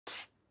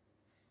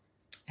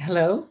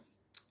Hello,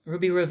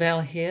 Ruby Ravel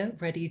here,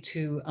 ready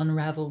to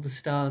unravel the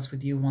stars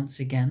with you once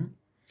again.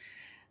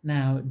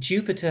 Now,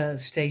 Jupiter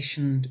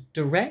stationed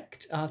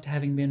direct after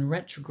having been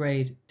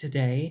retrograde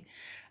today,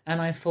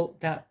 and I thought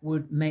that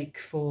would make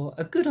for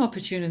a good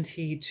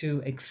opportunity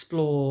to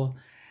explore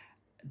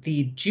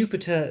the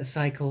Jupiter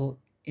cycle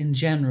in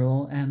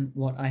general and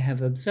what I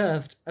have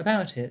observed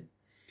about it.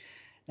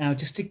 Now,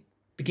 just to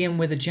begin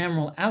with a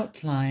general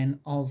outline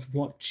of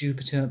what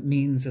Jupiter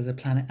means as a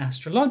planet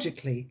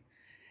astrologically.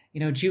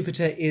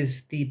 Jupiter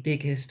is the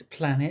biggest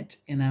planet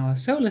in our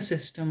solar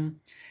system,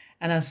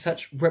 and as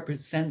such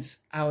represents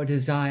our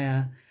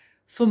desire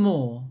for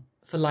more,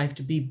 for life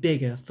to be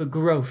bigger, for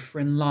growth, for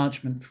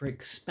enlargement, for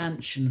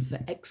expansion,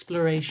 for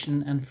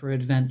exploration, and for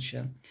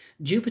adventure.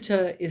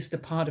 Jupiter is the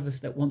part of us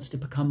that wants to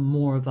become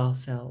more of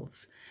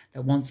ourselves,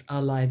 that wants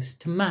our lives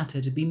to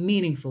matter, to be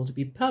meaningful, to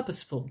be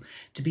purposeful,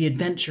 to be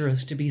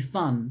adventurous, to be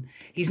fun.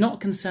 He's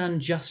not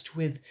concerned just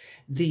with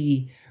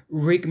the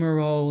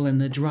rigmarole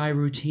and the dry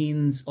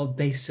routines of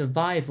base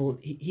survival.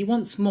 He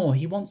wants more.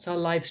 He wants our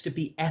lives to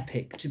be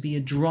epic, to be a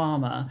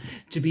drama,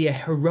 to be a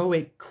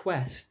heroic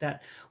quest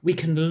that we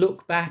can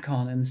look back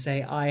on and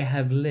say, I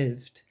have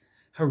lived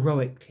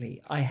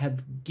heroically. I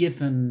have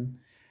given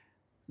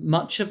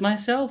much of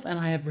myself and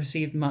I have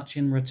received much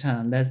in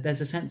return.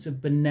 There's a sense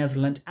of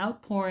benevolent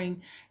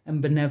outpouring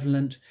and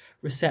benevolent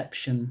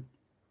reception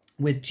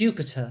with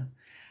Jupiter.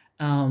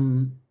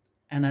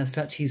 And as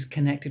such, he's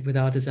connected with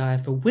our desire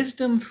for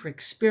wisdom, for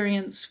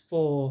experience,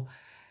 for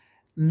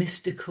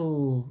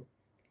mystical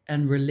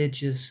and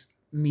religious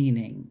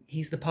meaning.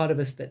 He's the part of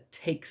us that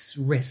takes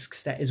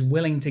risks, that is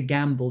willing to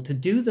gamble, to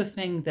do the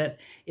thing that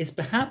is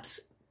perhaps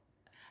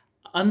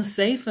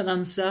unsafe and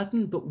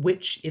uncertain, but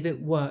which, if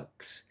it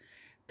works,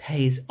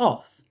 pays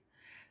off.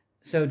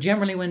 So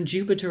generally when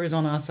Jupiter is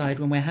on our side,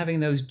 when we're having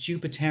those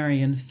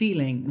Jupiterian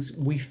feelings,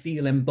 we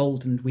feel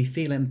emboldened, we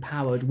feel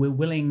empowered, we're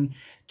willing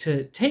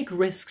to take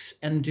risks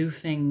and do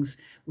things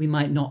we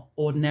might not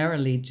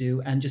ordinarily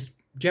do, and just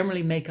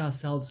generally make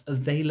ourselves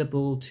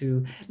available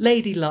to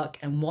Lady Luck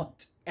and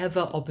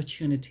whatever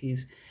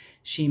opportunities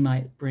she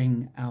might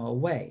bring our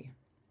way.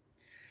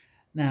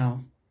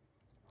 Now,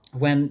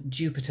 when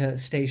Jupiter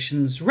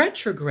stations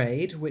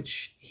retrograde,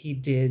 which he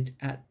did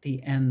at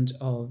the end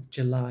of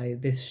July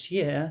this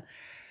year,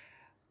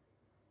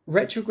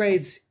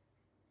 retrogrades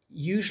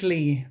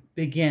usually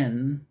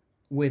begin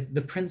with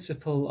the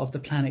principle of the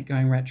planet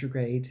going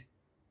retrograde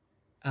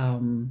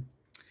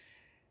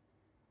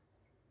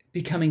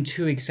becoming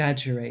too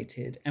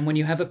exaggerated. And when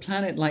you have a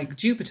planet like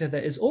Jupiter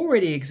that is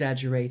already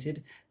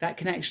exaggerated, that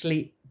can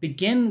actually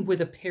begin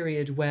with a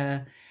period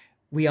where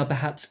we are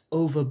perhaps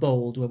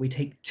overbold, where we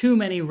take too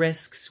many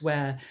risks,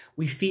 where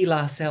we feel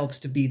ourselves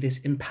to be this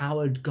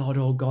empowered god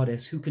or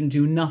goddess who can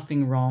do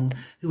nothing wrong,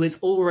 who is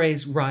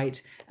always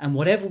right, and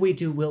whatever we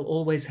do will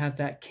always have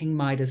that King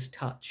Midas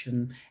touch,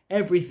 and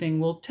everything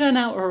will turn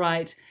out all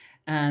right,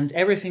 and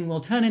everything will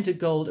turn into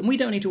gold, and we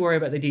don't need to worry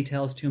about the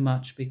details too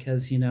much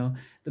because,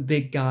 the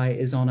big guy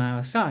is on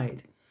our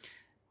side.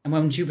 And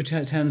when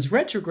Jupiter turns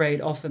retrograde,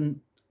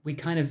 often we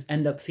kind of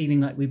end up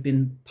feeling like we've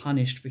been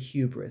punished for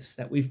hubris,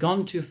 that we've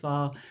gone too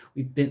far,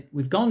 we've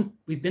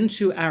been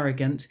too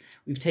arrogant,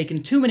 we've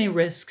taken too many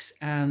risks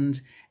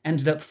and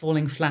ended up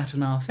falling flat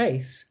on our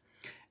face.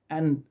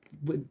 And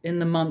in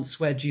the months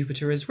where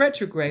Jupiter is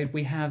retrograde,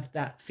 we have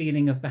that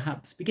feeling of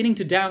perhaps beginning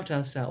to doubt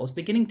ourselves,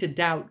 beginning to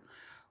doubt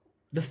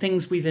the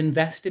things we've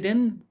invested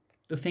in,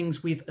 the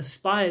things we've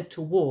aspired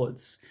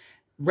towards.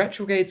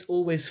 Retrogrades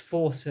always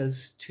force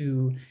us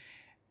to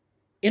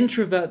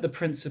introvert the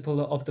principle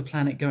of the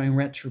planet going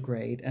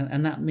retrograde,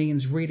 and that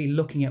means really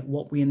looking at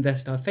what we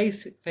invest our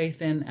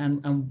faith in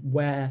and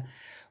where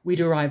we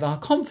derive our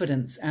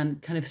confidence and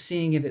kind of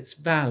seeing if it's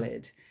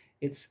valid.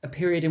 It's a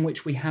period in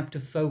which we have to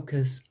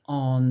focus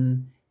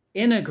on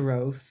inner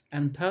growth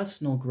and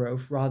personal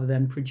growth rather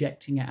than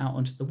projecting it out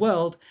onto the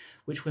world,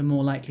 which we're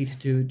more likely to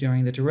do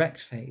during the direct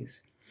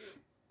phase.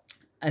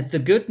 The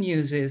good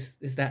news is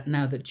that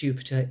now that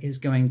Jupiter is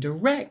going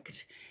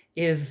direct,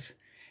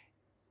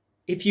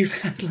 if you've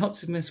had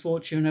lots of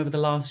misfortune over the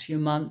last few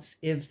months,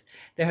 if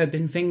there have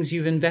been things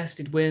you've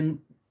invested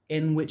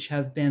in which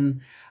have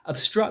been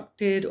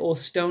obstructed or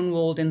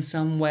stonewalled in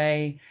some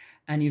way,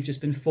 and you've just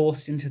been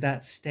forced into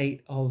that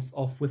state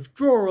of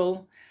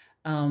withdrawal,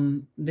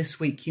 this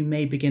week you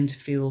may begin to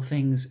feel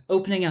things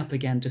opening up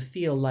again, to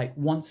feel like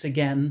once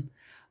again,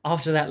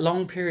 after that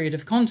long period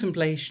of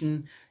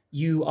contemplation,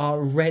 you are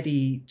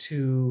ready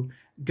to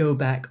go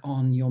back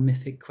on your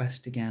mythic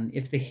quest again.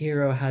 If the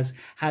hero has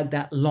had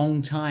that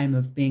long time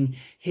of being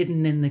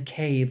hidden in the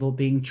cave or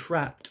being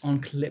trapped on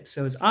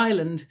Calypso's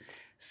island,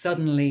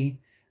 suddenly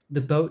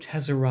the boat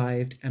has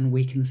arrived and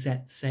we can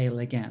set sail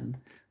again.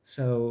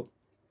 So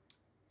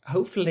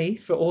hopefully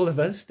for all of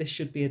us, this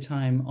should be a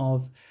time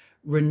of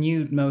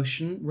renewed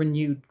motion,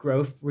 renewed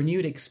growth,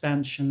 renewed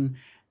expansion,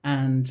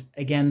 and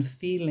again,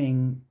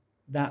 feeling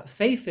that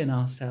faith in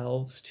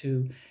ourselves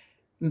to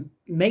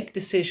make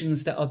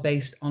decisions that are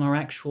based on our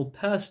actual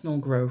personal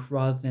growth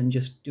rather than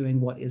just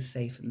doing what is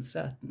safe and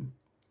certain.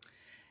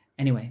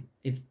 Anyway,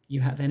 If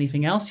you have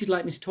anything else you'd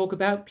like me to talk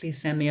about, please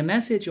send me a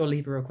message or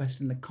leave a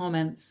request in the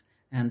comments.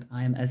 And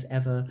I am, as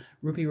ever,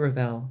 Ruby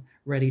Ravel,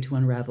 ready to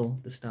unravel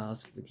the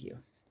stars with you.